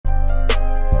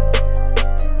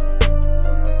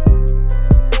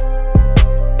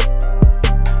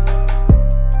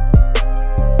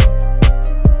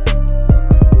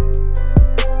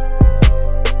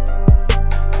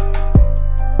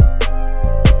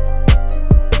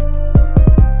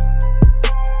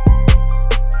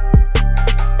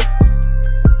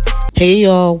Hey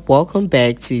y'all, welcome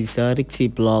back to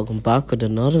Exoticteablog. I'm back with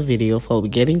another video. Before we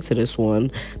get into this one,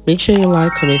 make sure you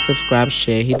like, comment, subscribe,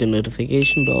 share, hit the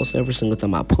notification bell so every single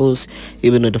time I post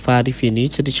you'll be notified. If you're new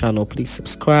to the channel, please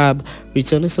subscribe.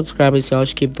 Returning subscribers, y'all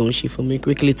should keep doing shit for me.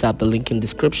 Quickly tap the link in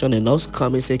description and also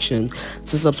comment section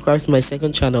to subscribe to my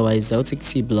second channel,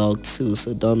 Exoticteablog too,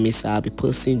 so don't miss out. I'll be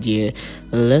posting there.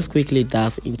 And let's quickly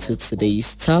dive into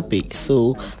today's topic.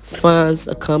 So fans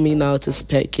are coming out to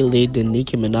speculate that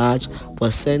Nicki Minaj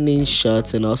was sending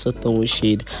shots and also throwing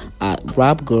shade at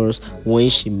rap girls when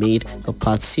she made a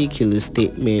particular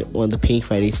statement on the Pink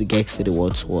Friday to get to the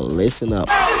World Tour. Listen up.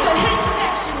 This is the hit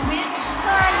section, bitch.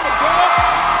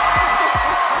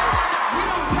 You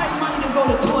don't pay money to go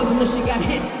to tours unless you got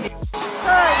hits,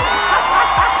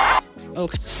 bitch.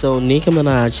 Okay, so Nicki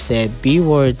Minaj said B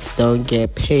words don't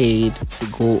get paid to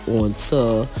go on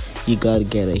tour. You gotta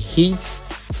get a hit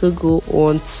to go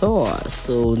on tour.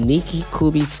 So Nicki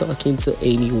could be talking to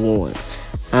anyone.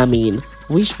 I mean,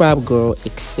 which rap girl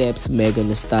except Megan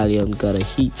Thee Stallion got a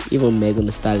hit? Even Megan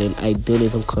Thee Stallion, I don't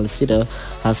even consider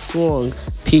her song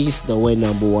Peace the way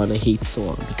 #1 a hit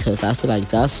song, because I feel like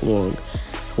that song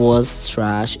was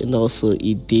trash and also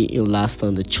it didn't last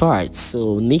on the charts.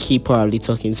 So Nicki probably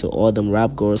talking to all them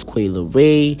rap girls, Quayle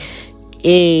Ray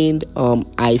and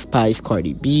Ice Spice,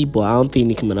 Cardi B, but I don't think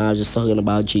Nicki Minaj is talking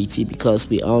about JT, because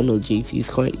we all know JT is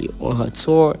currently on her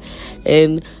tour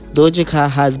and Doja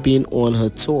Cat has been on her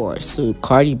tour. So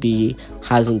Cardi B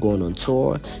hasn't gone on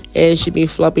tour and she been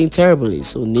flopping terribly.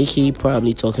 So Nicki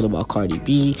probably talking about Cardi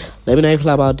B. Let me know if you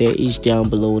about that each down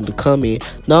below in the comment.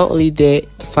 Not only that,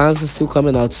 fans are still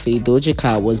coming out to say Doja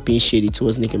Cat was being shady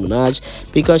towards Nicki Minaj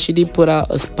because she did put out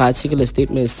a particular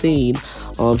statement saying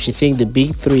she think the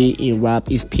big three in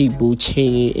rap is Pitbull,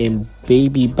 Cheney, and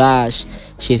Baby Bash.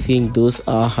 She think those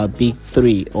are her big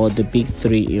three, or the big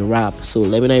three in rap. So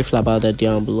let me know if you about that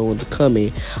down below in the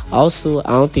comment. Also,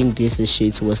 I don't think this is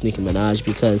shade towards Nicki Minaj,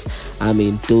 because I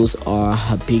mean those are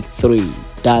her big three.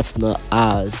 That's not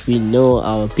ours. We know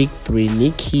our big three: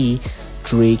 Nicki,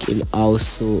 Drake, and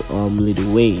also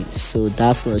Lil Wayne. So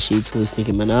that's not shade towards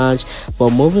Nicki Minaj.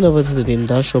 But moving over to the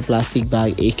industrial plastic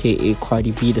bag, aka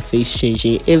Cardi B, the face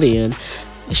changing alien.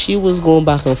 She was going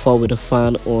back and forth with a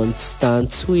fan on Stan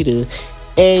Twitter,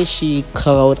 and she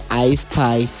called Ice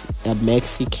Spice a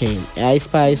Mexican. Ice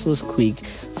Spice was quick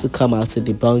to come out to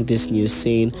debunk this news,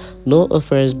 saying, "No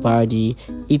offense, Bardi,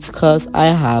 it's cause I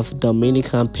have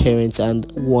Dominican parents and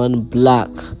one black."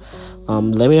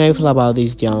 Let me know if you feel about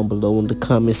this down below in the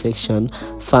comment section.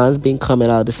 Fans been coming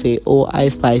out to say, "Oh,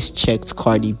 Ice Spice checked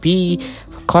Cardi B."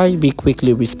 Cardi B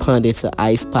quickly responded to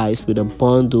Ice Spice with a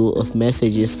bundle of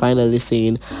messages, finally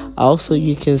saying, "Also,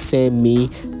 you can send me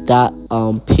that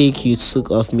pic you took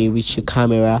of me with your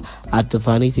camera at the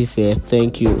Vanity Fair.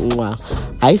 Thank you." Mwah.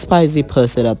 Ice Spice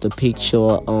posted up the picture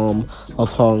of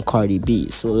her and Cardi B.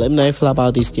 So let me know if you feel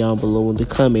about this down below in the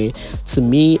comment. To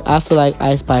me, I feel like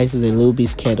Ice Spice is a little bit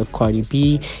scared of Cardi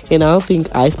B, and I don't think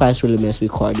Ice Spice really messed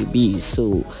with Cardi B.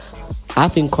 So I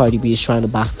think Cardi B is trying to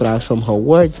backtrack from her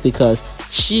words, because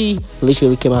she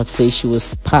literally came out to say she was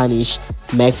Spanish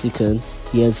Mexican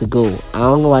years ago. I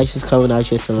don't know why she's coming out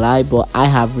here to lie, but I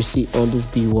have receipt on this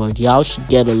B word. Y'all should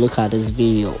get a look at this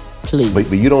video, please. But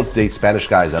you don't date Spanish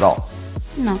guys at all?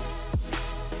 No.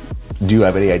 Do you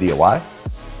have any idea why?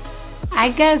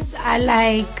 I guess I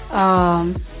like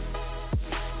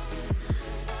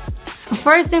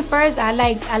first, I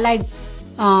like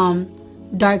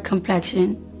dark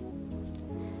complexion.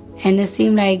 And it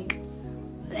seemed like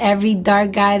every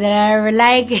dark guy that I ever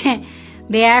like,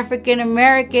 they're African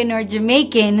American or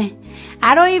Jamaican.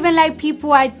 I don't even like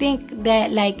people I think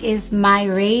that like is my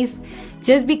race,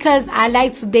 just because I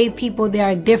like to date people that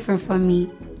are different from me.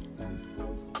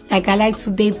 Like I like to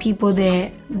date people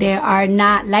that are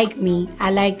not like me.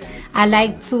 I like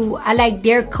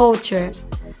their culture.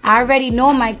 I already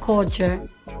know my culture.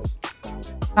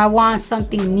 I want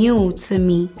something new to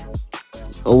me.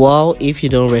 Well, if you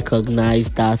don't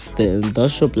recognize, that's the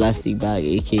industrial plastic bag,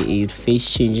 aka face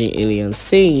changing alien,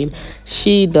 saying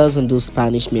she doesn't do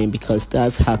Spanish men because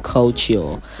that's her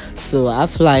culture. So I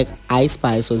feel like Ice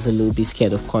Spice was a little bit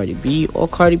scared of Cardi B, or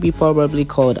Cardi B probably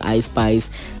called Ice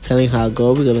Spice telling her,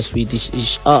 "Girl, we're gonna sweet this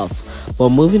ish off." But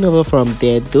moving over from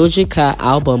there, Doja Cat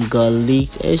album got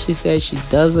leaked, and she said she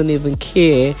doesn't even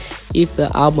care if the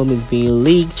album is being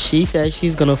leaked. She said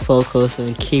she's gonna focus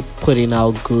and keep putting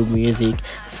out good music.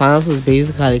 Fans was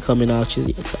basically coming out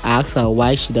to ask her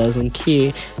why she doesn't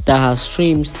care that her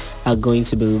streams are going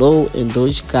to be low, and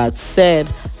Doja Cat said,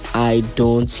 I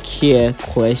don't care,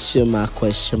 question mark,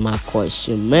 question mark,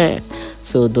 question mark.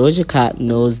 So Doja Cat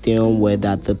knows damn well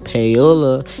that the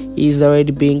payola is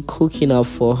already been cooking up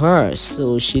for her,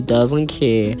 so she doesn't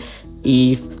care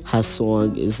if her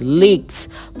song is leaked.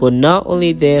 But not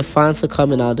only that, fans are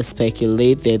coming out to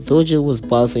speculate that Doja was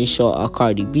buzzing short of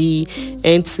Cardi B,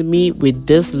 and to me, with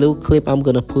this little clip I'm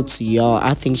gonna put to y'all,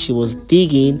 I think she was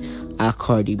digging at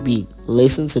Cardi B.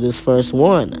 Listen to this first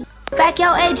one. Back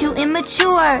your age, you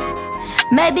immature.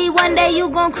 Maybe one day you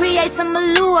gon' create some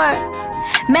allure.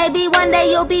 Maybe one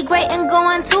day you'll be great and go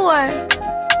on tour.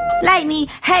 Like me,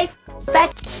 hey,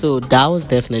 back. So that was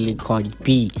definitely Cardi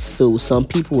B. So some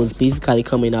people was basically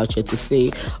coming out here to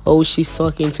say, oh, she's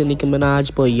talking to Nicki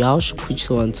Minaj, but y'all should put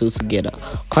two and two together.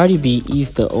 Cardi B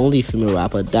is the only female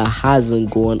rapper that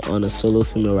hasn't gone on a solo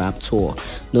female rap tour.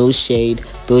 No shade,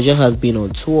 Doja has been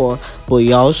on tour, but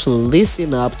y'all should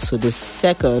listen up to the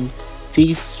second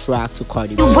feast track to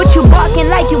Cardi B. But you barking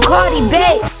like you Cardi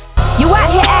B. You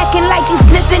out here acting like you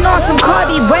sniffing on some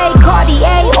Cardi B, Cartier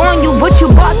on you, but you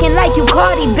barking like you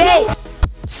Cardi B.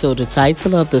 So the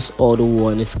title of this other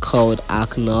one is called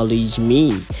Acknowledge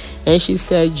Me, and she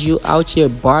said you out here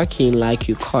barking like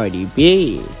you Cardi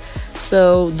B.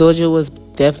 So Doja was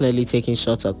definitely taking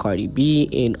shots at Cardi B,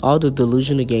 and all the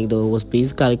Delusional gang though was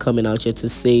basically coming out here to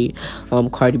say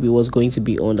Cardi B was going to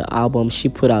be on the album. She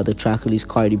put out the track list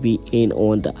Cardi B in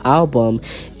on the album,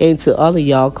 and to all of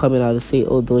y'all coming out to say,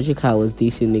 oh, Doja Cat was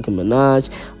dissing Nicki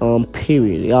Minaj,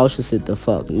 period. Y'all should sit the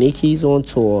fuck. Nicki's on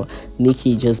tour.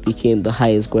 Nicki just became the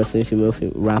highest grossing female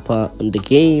rapper in the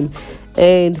game,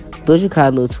 and Doja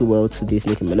Cat knows too well to diss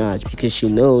Nicki Minaj because she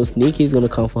knows Nicki's gonna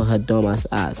come for her dumb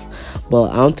ass.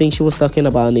 But I don't think she was talking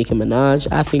about Nicki Minaj.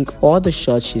 I think all the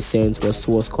shots she sent was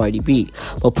towards Cardi B.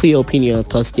 But put your opinion and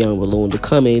thoughts down below in the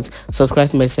comments. Subscribe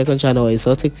to my second channel,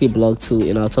 Exoticteablog too,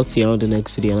 and I'll talk to you on the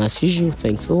next video. And as usual,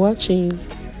 thanks for watching.